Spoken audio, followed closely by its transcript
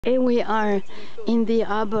Here we are in the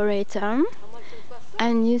Arboretum,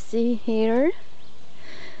 and you see here,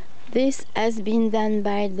 this has been done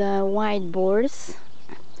by the white boars,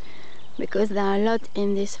 because there are a lot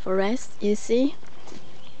in this forest, you see,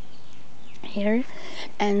 here.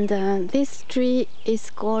 And this tree is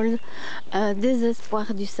called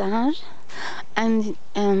Désespoir du Singe, and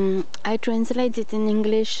I translate it in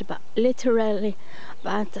English but literally,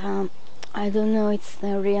 but I don't know it's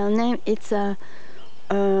the real name. It's a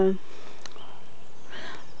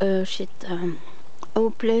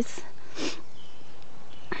hopeless,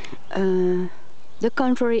 the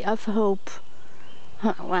contrary of hope.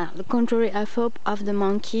 Well, the contrary of hope of the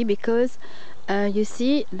monkey, because you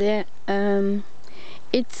see the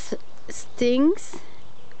it stings.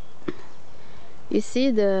 You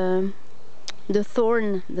see the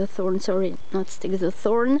thorn, sorry, not stick, the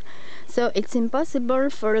thorn. So it's impossible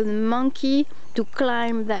for the monkey to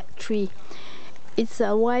climb that tree. It's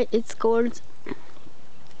why it's called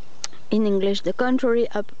in English the contrary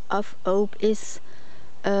of hope is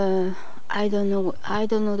I don't know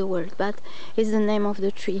the word, but it's the name of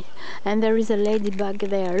the tree. And there is a ladybug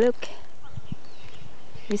there, look,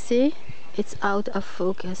 you see, it's out of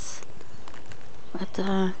focus, but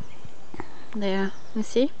there, you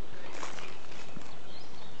see.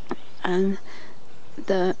 And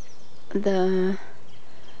the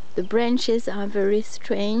branches are very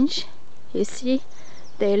strange, you see,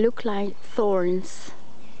 they look like thorns.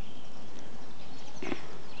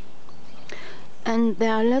 And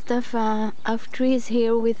there are a lot of trees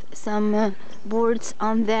here with some boards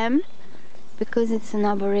on them, because it's an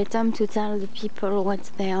arboretum to tell the people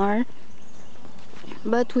what they are.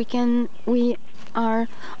 But we are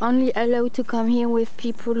only allowed to come here with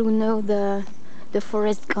people who know the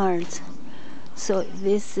forest guards. So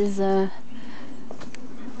this is a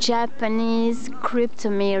Japanese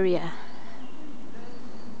cryptomeria.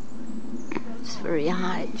 It's very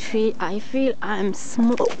high tree. I feel I'm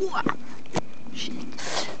small.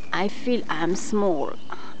 I feel I'm small.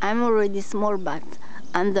 I'm already small, but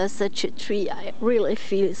under such a tree I really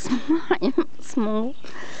feel small.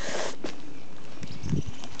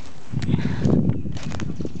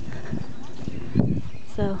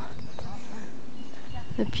 So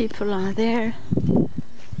the people are there,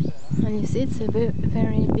 and you see it's a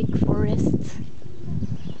very big forest.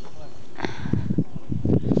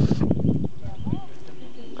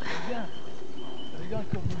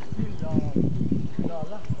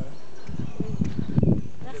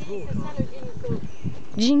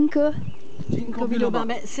 Ginkgo. Ginkgo biloba,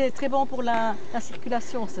 mais c'est très bon pour la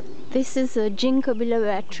circulation. This is a ginkgo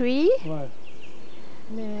biloba tree. Ouais.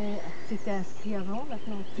 Mais c'était inscrit avant,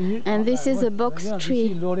 maintenant. And this is a box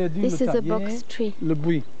tree. This is a box tree. Le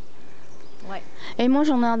buis. Ouais. Et moi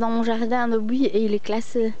j'en ai un dans mon jardin de buis et il est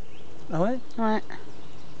classé. Ah ouais? Ouais.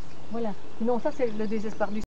 Voilà. Non, ça c'est le désespoir du